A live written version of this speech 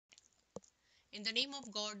In the name of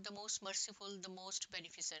God, the most merciful, the most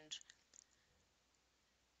beneficent.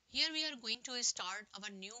 Here we are going to start our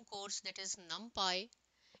new course, that is Numpy.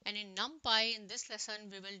 And in Numpy, in this lesson,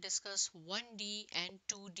 we will discuss 1D and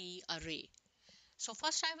 2D array. So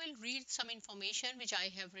first I will read some information which I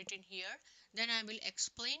have written here. Then I will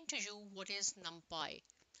explain to you what is Numpy.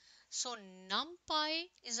 So Numpy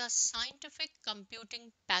is a scientific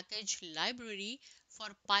computing package library for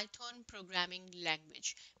Python programming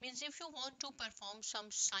language. Means if you want to perform some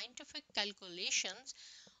scientific calculations,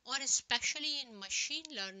 or especially in machine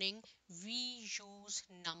learning, we use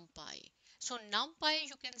Numpy. So Numpy,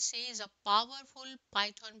 you can say, is a powerful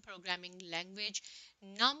Python programming language.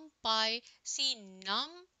 Numpy, see, num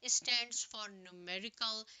stands for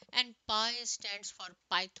numerical and py stands for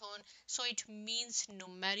Python, so it means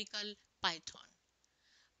numerical Python.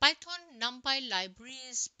 Python NumPy library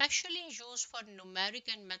is specially used for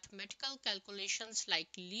numeric and mathematical calculations like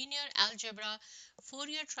linear algebra,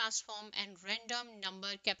 Fourier transform, and random number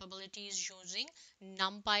capabilities using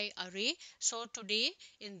NumPy array. So today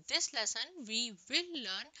in this lesson we will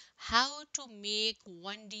learn how to make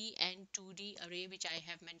 1D and 2D array, which I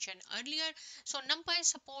have mentioned earlier. So NumPy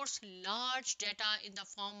supports large data in the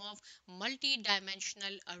form of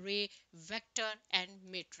multi-dimensional array, vector, and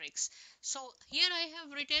matrix. So here I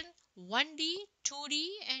have written 1D, 2D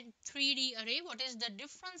and 3D array. What is the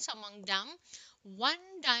difference among them? One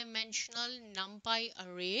dimensional NumPy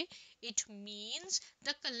array, it means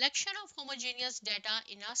the collection of homogeneous data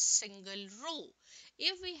in a single row.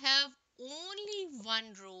 If we have only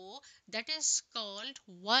one row, that is called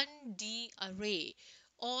 1D array,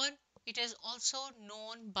 or it is also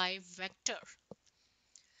known by vector.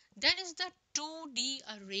 Then is the 2D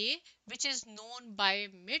array, which is known by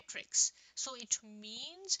matrix. So it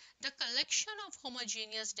means the collection of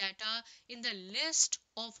homogeneous data in the list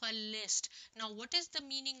of a list. Now what is the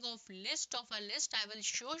meaning of list of a list? I will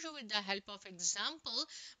show you with the help of example,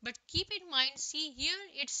 but keep in mind, see here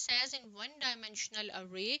it says in one dimensional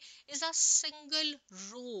array is a single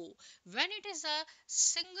row. When it is a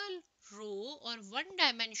single row or one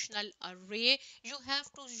dimensional array, you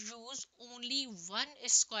have to use only one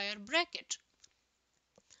square bracket.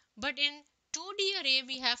 But in 2D array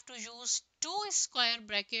we have to use two square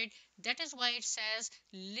bracket. That is why it says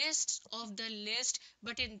list of the list.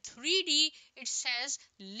 But in 3D it says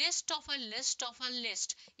list of a list of a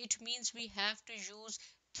list. It means we have to use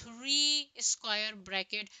three square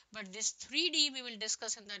bracket. But this 3D we will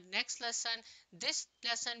discuss in the next lesson. This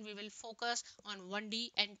lesson we will focus on 1D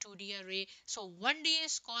and 2D array. So 1D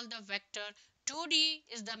is called the vector, 2D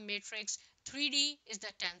is the matrix, 3D is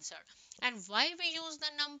the tensor. And why we use the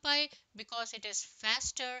NumPy? Because it is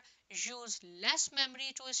faster, use less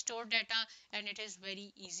memory to store data, and it is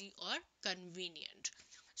very easy or convenient.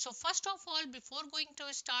 So first of all, before going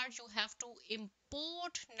to start, you have to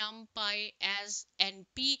import NumPy as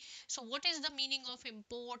NP. So what is the meaning of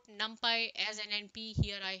import NumPy as an NP?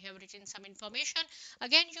 Here I have written some information.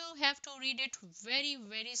 Again, you have to read it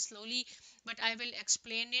very slowly, but I will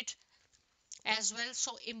explain it as well.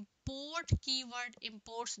 So import keyword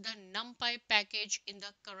imports the NumPy package in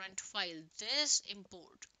the current file. This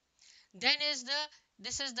import. Then is the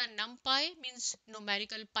this is the NumPy, means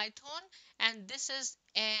numerical Python, and this is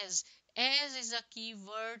as. As is a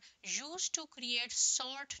keyword used to create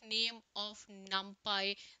short name of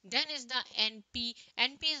NumPy. Then is the NP.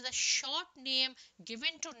 NP is the short name given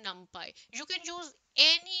to NumPy. You can use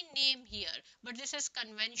any name here, but this is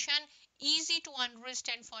convention, easy to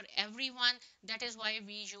understand for everyone. That is why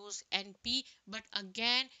we use NP. But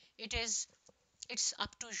again, it's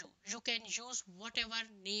up to you. You can use whatever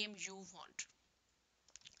name you want.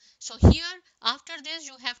 So here after this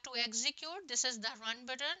you have to execute. This is the run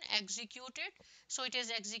button, execute it. So it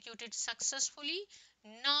is executed successfully.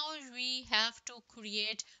 Now we have to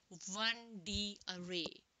create 1D array,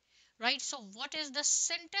 right? So what is the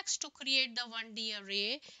syntax to create the 1D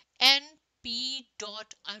array? NP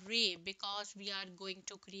dot array, because we are going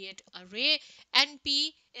to create array. NP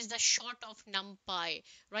is the short of NumPy,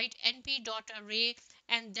 right? NP dot array,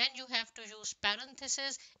 and then you have to use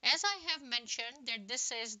parenthesis. As I have mentioned that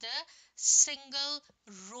this is the single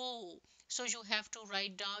row, so you have to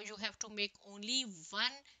write down, you have to make only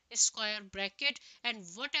one square bracket, and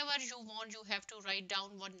whatever you want you have to write down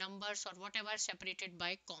what numbers or whatever separated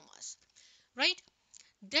by commas, right?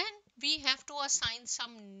 Then we have to assign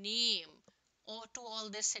some name to all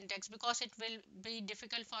this syntax, because it will be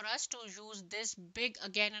difficult for us to use this big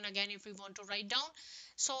again and again if we want to write down.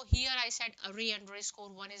 So here I said array underscore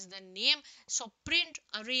 1 is the name. So print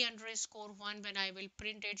array underscore 1. When I will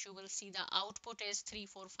print it, you will see the output is 3,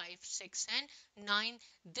 4, 5, 6 and 9.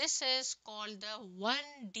 This is called the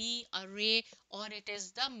 1D array, or it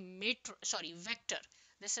is the vector.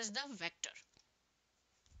 This is the vector,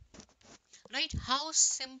 right? How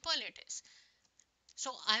simple it is.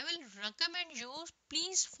 So I will recommend you,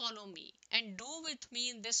 please follow me and do with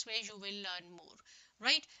me. In this way you will learn more,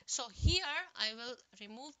 right? So here I will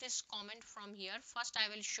remove this comment from here. First I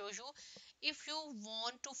will show you, if you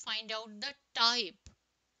want to find out the type,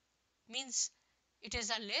 means it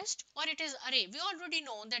is a list or it is array. We already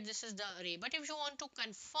know that this is the array, but if you want to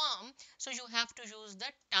confirm, so you have to use the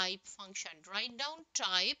type function. Write down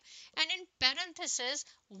type, and in parenthesis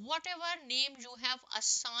whatever name you have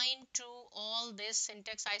assigned to all this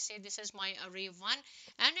syntax. I say this is my array 1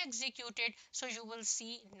 and execute it. So you will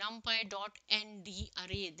see numpy.nd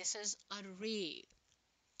array. This is array.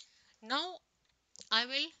 Now I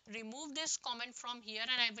will remove this comment from here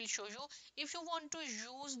and I will show you, if you want to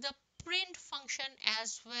use the print function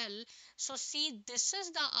as well. So see, this is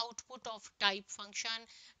the output of type function.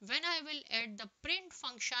 When I will add the print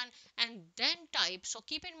function and then type, so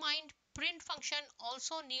keep in mind print function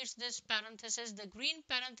also needs this parenthesis. The green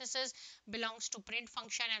parenthesis belongs to print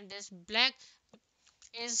function and this black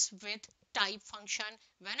is with type function.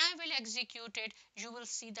 When I will execute it, you will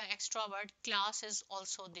see the extra word class is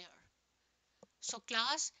also there. So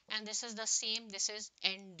class, and this is the same, this is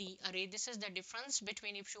nd array. This is the difference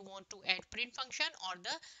between if you want to add print function or the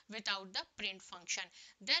without the print function.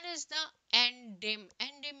 Then is the ndim.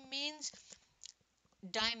 Ndim means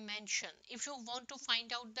dimension. If you want to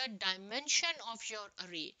find out the dimension of your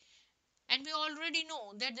array, and we already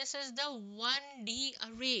know that this is the 1D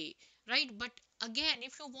array, right? But again,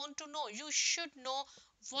 if you want to know, you should know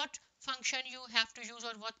what function you have to use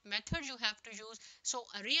or what method you have to use. So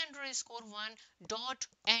array underscore 1 dot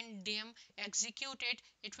ndim, execute it.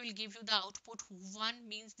 It will give you the output 1,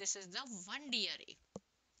 means this is the 1D array.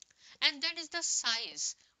 And that is the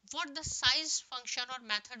size. What the size function or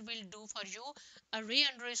method will do for you, array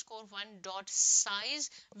underscore 1 dot size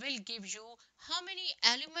will give you how many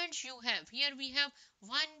elements you have. Here we have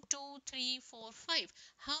 1, 2, 3, 4, 5.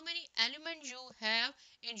 How many elements you have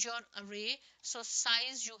in your array. So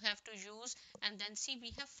size you have to use, and then see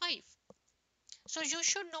we have 5. So you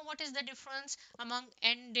should know what is the difference among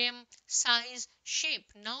ndim, size, shape.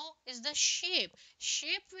 Now is the shape.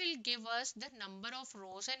 Shape will give us the number of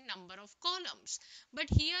rows and number of columns. But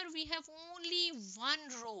here we have only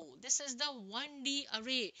one row. This is the 1D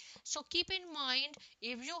array. So keep in mind,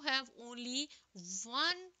 if you have only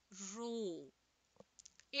one row,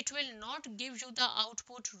 it will not give you the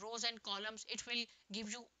output rows and columns. It will give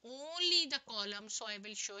you only the columns. So I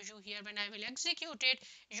will show you here. When I will execute it,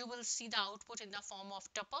 you will see the output in the form of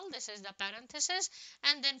tuple. This is the parenthesis,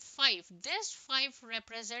 and then 5. This 5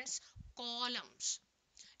 represents columns.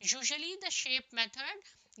 Usually the shape method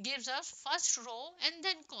gives us first row and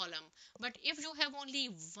then column, but if you have only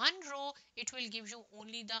one row, it will give you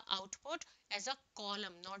only the output as a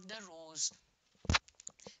column, not the rows.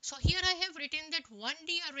 So here I have written that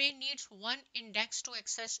 1D array needs one index to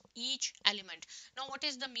access each element. Now what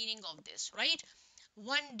is the meaning of this, right?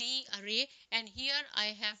 1D array, and here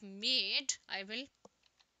I have made, I will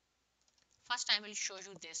show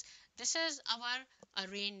you this. This is our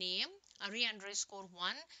array name, array underscore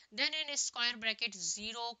 1, then in a square bracket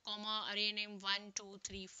 0 comma array name 1 2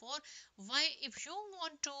 3 4. Why? If you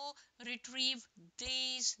want to retrieve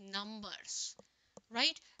these numbers,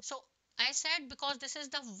 right? So I said because this is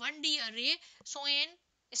the 1D array, so in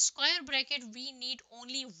square bracket we need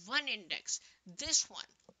only one index, this one.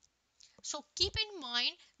 So keep in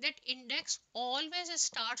mind that index always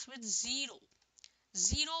starts with 0.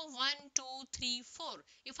 0 1 2 3 4.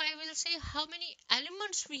 If I will say how many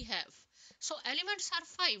elements we have, so elements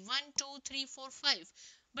are 5, 1 2 3 4 5,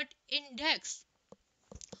 but index,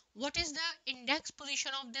 what is the index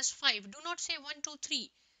position of this 5? Do not say 1 2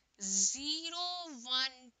 3. 0 1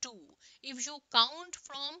 2. If you count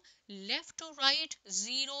from left to right,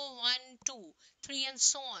 0 1 2 3 and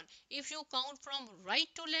so on. If you count from right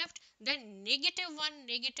to left, then negative 1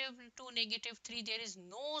 negative 2 negative 3. There is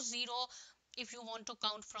no 0 if you want to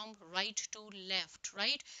count from right to left,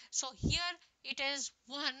 right? So here it is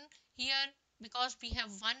 1 here, because we have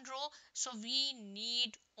one row, so we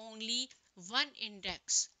need only one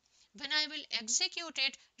index. When I will execute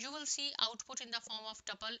it, you will see output in the form of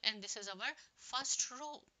tuple, and this is our first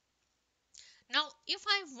row. Now if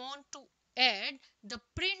I want to add the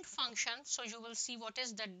print function. So you will see what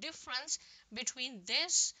is the difference between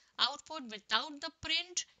this output without the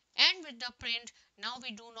print and with the print. Now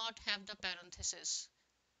we do not have the parenthesis.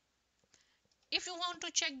 If you want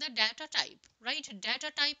to check the data type, right, data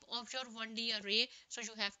type of your 1D array, so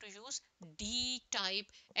you have to use D type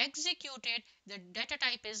executed. The data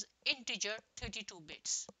type is integer 32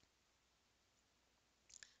 bits,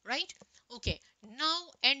 right? Okay, now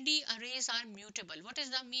ND arrays are mutable. What is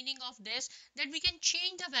the meaning of this? That we can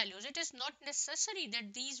change the values. It is not necessary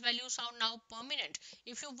that these values are now permanent.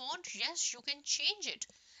 If you want, yes, you can change it.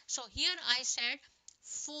 So here I said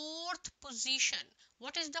fourth position.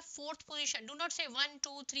 What is the fourth position? Do not say 1 2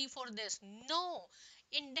 3 for this. No,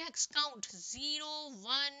 index count 0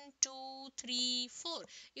 1 2 3 4.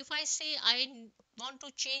 If I say I want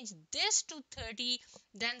to change this to 30,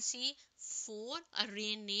 then see 4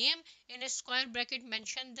 array name in a square bracket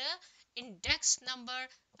mention the index number,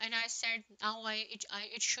 and I said now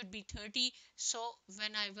it should be 30. So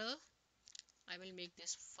when I will make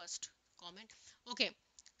this first comment. Okay,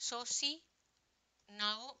 so see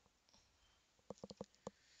now,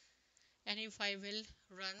 and if I will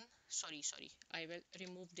run, sorry, I will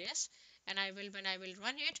remove this, and I will, when I will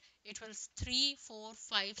run it, it will 3 4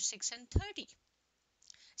 5 6 and 30.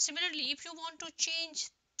 Similarly, if you want to change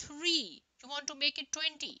 3, you want to make it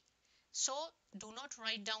 20. So do not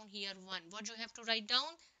write down here 1. What you have to write down?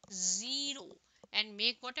 0, and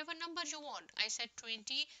make whatever number you want. I said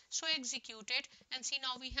 20, so execute it, and see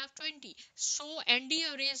now we have 20. So ND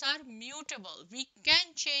arrays are mutable. We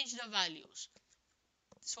can change the values.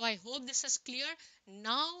 So I hope this is clear.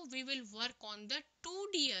 Now we will work on the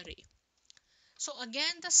 2D array. So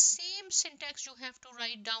again, the same syntax you have to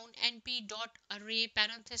write down np dot array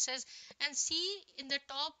parenthesis, and see in the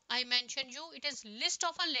top I mentioned you it is list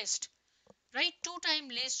of a list, right? 2 time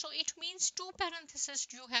list, so it means 2 parentheses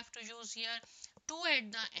you have to use here, 2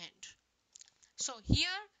 at the end. So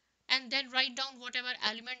here, and then write down whatever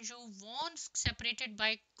element you want separated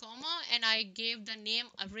by comma, and I gave the name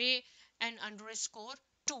array and underscore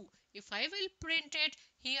 2. If I will print it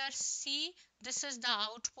here, see this is the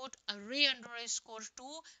output array underscore 2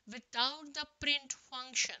 without the print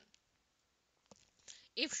function.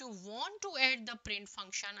 If you want to add the print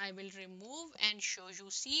function, I will remove and show you.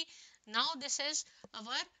 See, now this is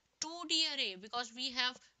our 2D array because we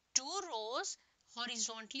have 2 rows.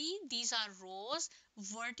 Horizontally these are rows,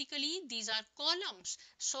 vertically these are columns.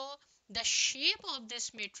 So the shape of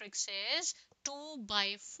this matrix is 2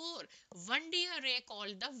 by 4. 1D array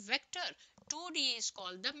called the vector, 2D is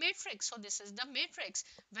called the matrix. So this is the matrix.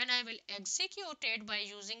 When I will execute it by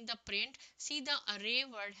using the print, see the array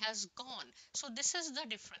word has gone. So this is the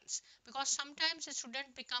difference, because sometimes a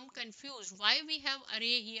student become confused why we have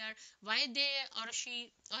array here, why they or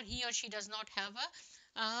she or he or she does not have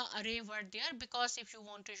a array word there, because if you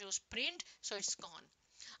want to use print, so it's gone.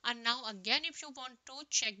 And now again, if you want to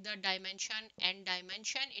check the dimension and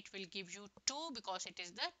dimension, it will give you 2 because it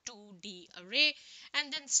is the 2D array.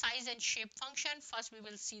 And then size and shape function. First we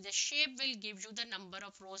will see the shape will give you the number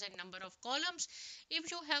of rows and number of columns.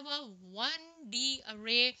 If you have a 1D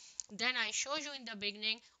array, then I showed you in the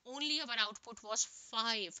beginning only our output was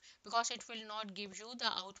 5 because it will not give you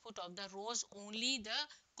the output of the rows, only the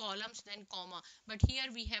columns then comma. But here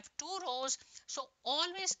we have 2 rows, so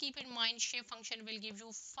always keep in mind shape function will give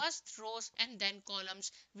you first rows and then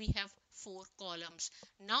columns. We have 4 columns.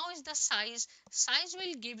 Now is the size. Size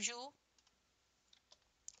will give you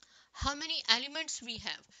how many elements we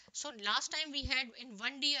have. So last time we had in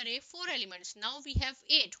 1D array 4 elements. Now we have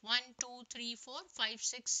 8. 1 2 3 4 5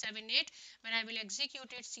 6 7 8. When I will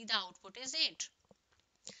execute it, see the output is 8.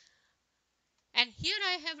 And here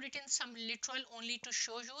I have written some literal only to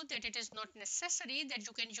show you that it is not necessary that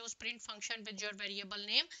you can use print function with your variable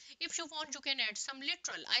name. If you want, you can add some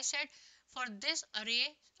literal. I said for this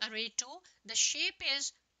array 2, the shape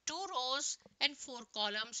is 2 rows and 4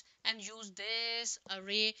 columns, and use this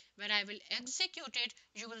array. When I will execute it,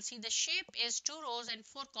 you will see the shape is 2 rows and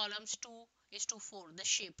 4 columns, 2 is to 4, the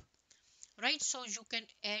shape. Right, so you can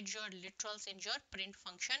add your literals in your print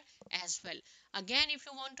function as well. Again, if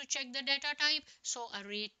you want to check the data type, so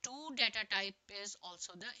array 2 data type is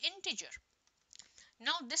also the integer.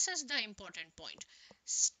 Now this is the important point.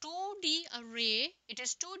 2D array, it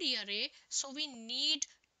is 2D array, so we need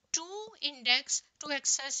 2 index to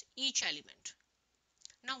access each element.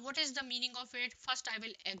 Now what is the meaning of it? First I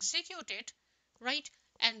will execute it, right,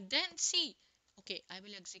 and then see. Okay, I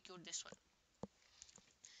will execute this one.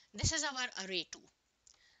 This is our array 2.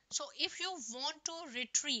 So if you want to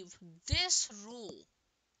retrieve this row,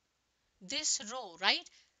 right,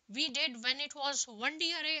 We did when it was 1D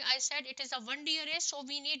array. I said it is a 1D array, so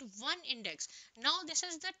we need one index. Now this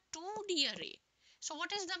is the 2D array. So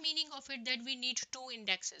what is the meaning of it that we need two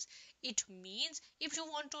indexes? It means if you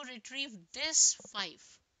want to retrieve this 5,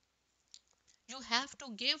 you have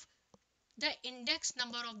to give the index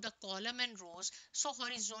number of the column and rows. So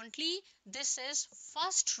horizontally this is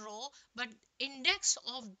first row, but index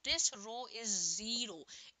of this row is 0,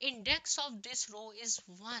 index of this row is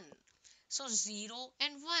 1. So 0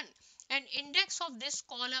 and 1, and index of this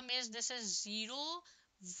column is, this is 0,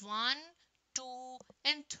 1, 2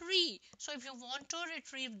 and 3. So if you want to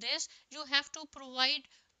retrieve this, you have to provide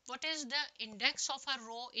what is the index of a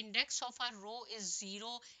row. Index of a row is 0,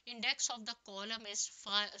 index of the column is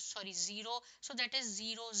 0, so that is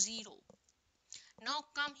 0, 0. Now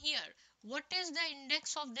come here, what is the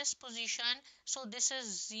index of this position? So this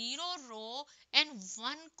is 0 row and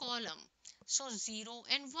 1 column, so 0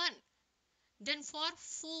 and 1. Then for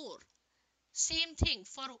 4, same thing,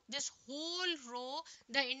 for this whole row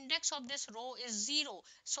the index of this row is 0,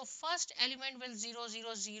 so first element will 0,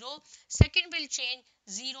 0, 0, second will change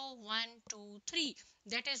 0, 1, 2, 3.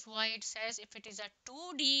 That is why it says if it is a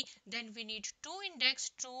 2D, then we need two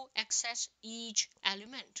index to access each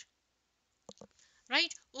element,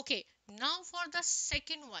 right? Okay, now for the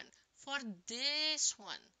second one, for this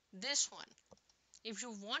one, if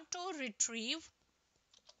you want to retrieve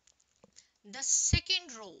the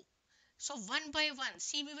second row, so one by one,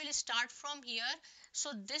 see, we will start from here. So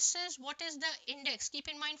this is what is the index. Keep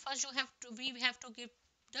in mind, first we have to give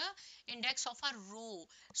the index of a row.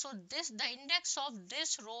 So the index of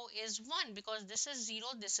this row is 1, because this is 0,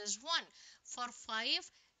 this is 1. For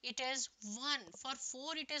 5 it is 1, for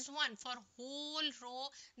 4 it is 1, for whole row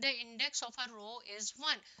the index of a row is 1.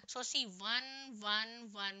 So see, 1, 1,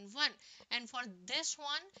 1, 1. And for this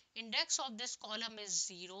one, index of this column is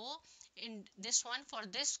 0, in this one, for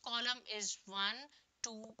this column is 1,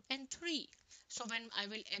 2 and 3. So when I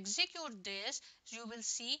will execute this, you will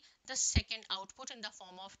see the second output in the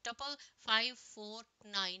form of tuple 5, 4,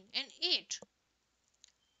 9 and 8,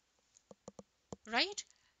 right?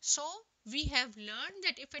 So we have learned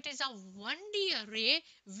that if it is a 1D array,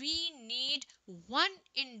 we need one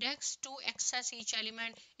index to access each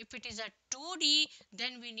element. If it is a 2D,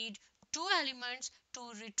 then we need two elements to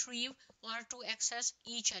retrieve or to access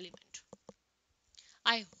each element.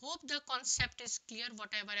 I hope the concept is clear,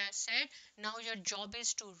 whatever I said. Now your job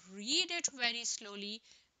is to read it very slowly,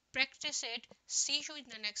 practice it. See you in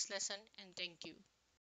the next lesson, and thank you.